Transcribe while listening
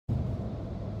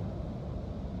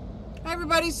Hi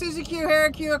everybody, Susie Q here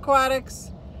at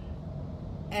QueAquatics.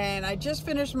 And I just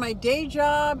finished my day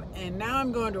job and now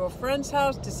I'm going to a friend's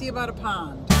house to see about a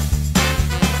pond.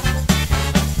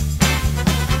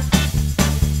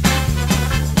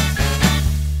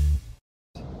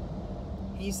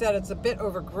 He said it's a bit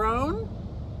overgrown.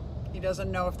 He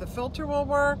doesn't know if the filter will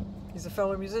work. He's a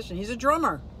fellow musician. He's a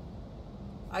drummer.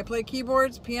 I play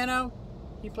keyboards, piano.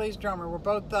 He plays drummer. We're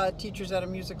both teachers at a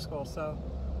music school, so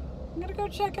I'm gonna go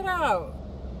check it out.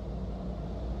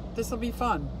 This will be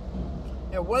fun.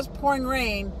 It was pouring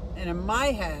rain, and in my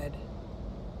head,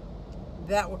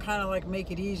 that will kind of like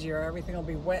make it easier. Everything will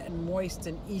be wet and moist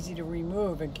and easy to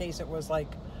remove in case it was like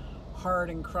hard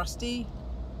and crusty.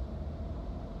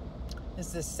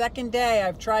 It's the second day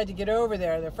I've tried to get over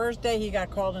there. The first day he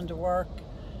got called into work.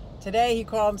 Today he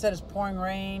called and said it's pouring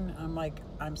rain. I'm like,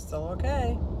 I'm still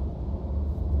okay.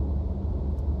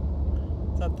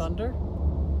 Is that thunder?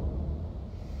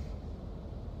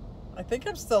 I think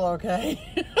I'm still okay.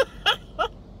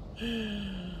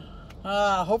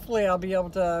 Hopefully I'll be able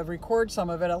to record some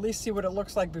of it, at least see what it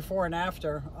looks like before and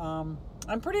after. I'm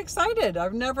pretty excited.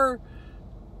 I'm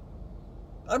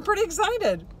pretty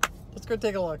excited. Let's go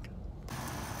take a look.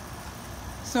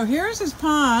 So here's his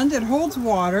pond. It holds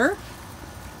water.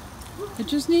 It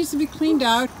just needs to be cleaned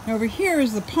out. Over here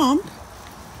is the pump.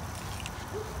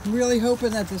 I'm really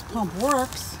hoping that this pump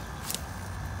works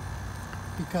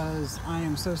because I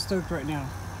am so stoked right now.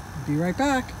 I'll be right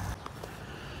back.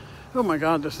 Oh my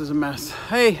God, this is a mess.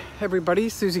 Hey everybody,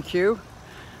 Susie Q.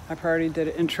 I already did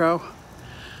an intro.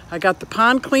 I got the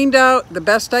pond cleaned out the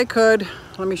best I could.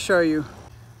 Let me show you.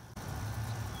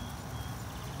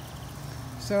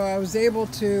 So I was able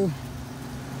to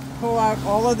pull out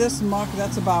all of this muck.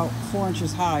 That's about 4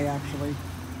 inches high actually.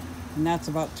 And that's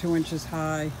about 2 inches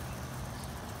high.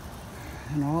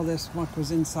 And all this muck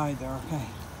was inside there, okay.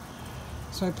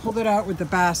 So I pulled it out with the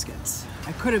baskets.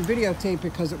 I couldn't videotape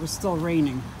because it was still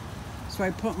raining. So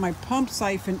I put my pump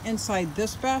siphon inside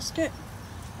this basket,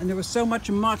 and there was so much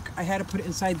muck I had to put it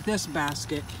inside this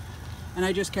basket, and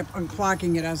I just kept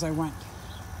unclogging it as I went.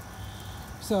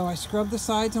 So I scrubbed the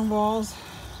sides and walls,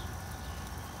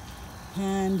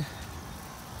 and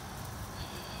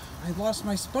I lost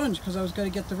my sponge because I was going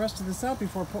to get the rest of this out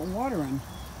before putting water in.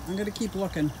 I'm going to keep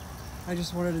looking. I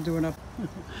just wanted to do an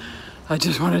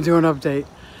update.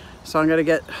 So I'm going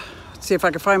to see if I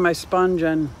can find my sponge.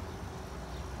 And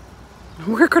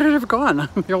where could it have gone?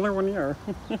 I'm the only one here.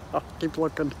 I'll keep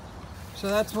looking. So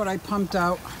that's what I pumped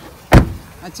out.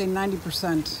 I'd say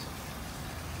 90%.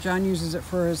 John uses it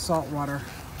for his salt water.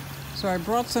 So I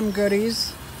brought some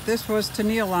goodies. This was to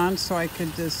kneel on, so I could,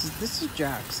 this is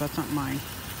Jack's, that's not mine.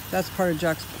 That's part of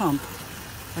Jack's pump.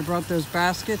 I brought those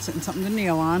baskets and something to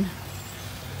kneel on.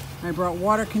 I brought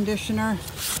water conditioner,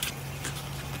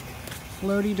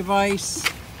 floaty device.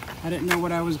 I didn't know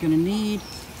what I was gonna need.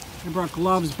 I brought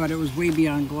gloves, but it was way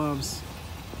beyond gloves.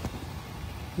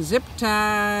 Zip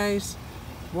ties,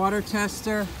 water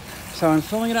tester. So I'm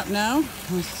filling it up now.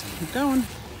 Let's keep going.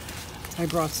 I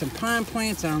brought some pond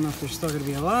plants. I don't know if they're still gonna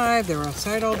be alive. They were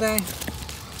outside all day,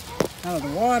 out of the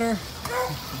water.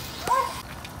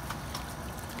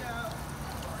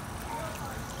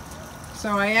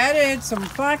 So I added some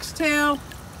foxtail,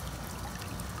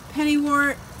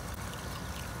 pennywort,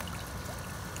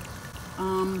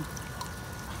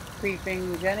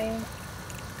 creeping Jenny.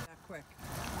 That quick.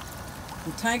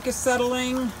 The tank is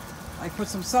settling. I put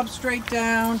some substrate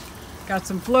down. Got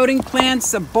some floating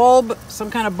plants, a bulb, some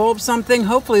kind of bulb something.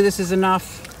 Hopefully this is enough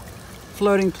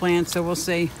floating plants, so we'll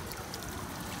see.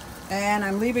 And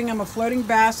I'm leaving him a floating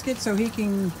basket so he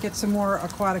can get some more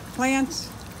aquatic plants.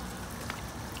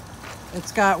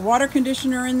 It's got water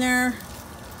conditioner in there.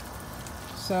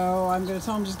 So I'm going to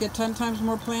tell him just get 10 times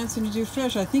more plants than you do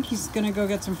fish. I think he's going to go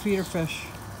get some feeder fish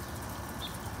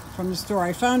from the store.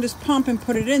 I found his pump and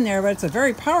put it in there, but it's a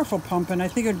very powerful pump, and I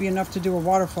think it would be enough to do a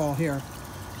waterfall here.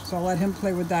 So I'll let him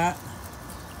play with that.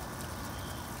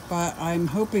 But I'm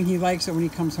hoping he likes it when he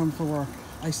comes home from work.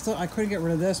 I couldn't get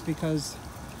rid of this because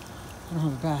I don't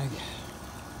have a bag.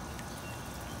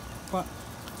 But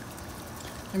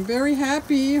I'm very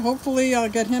happy. Hopefully I'll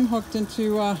get him hooked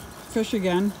into fish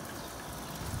again.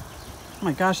 Oh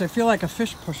my gosh, I feel like a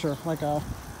fish pusher, like a...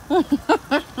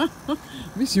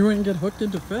 At least you wouldn't get hooked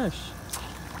into fish.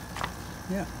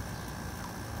 Yeah.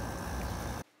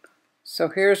 So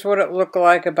here's what it looked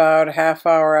like about a half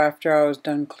hour after I was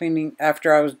done cleaning,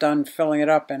 after I was done filling it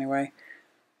up anyway.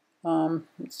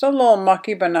 It's still a little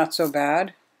mucky, but not so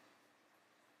bad.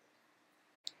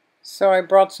 So I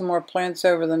brought some more plants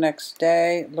over the next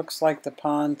day. It looks like the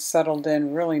pond settled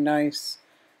in really nice.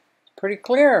 Pretty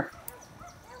clear.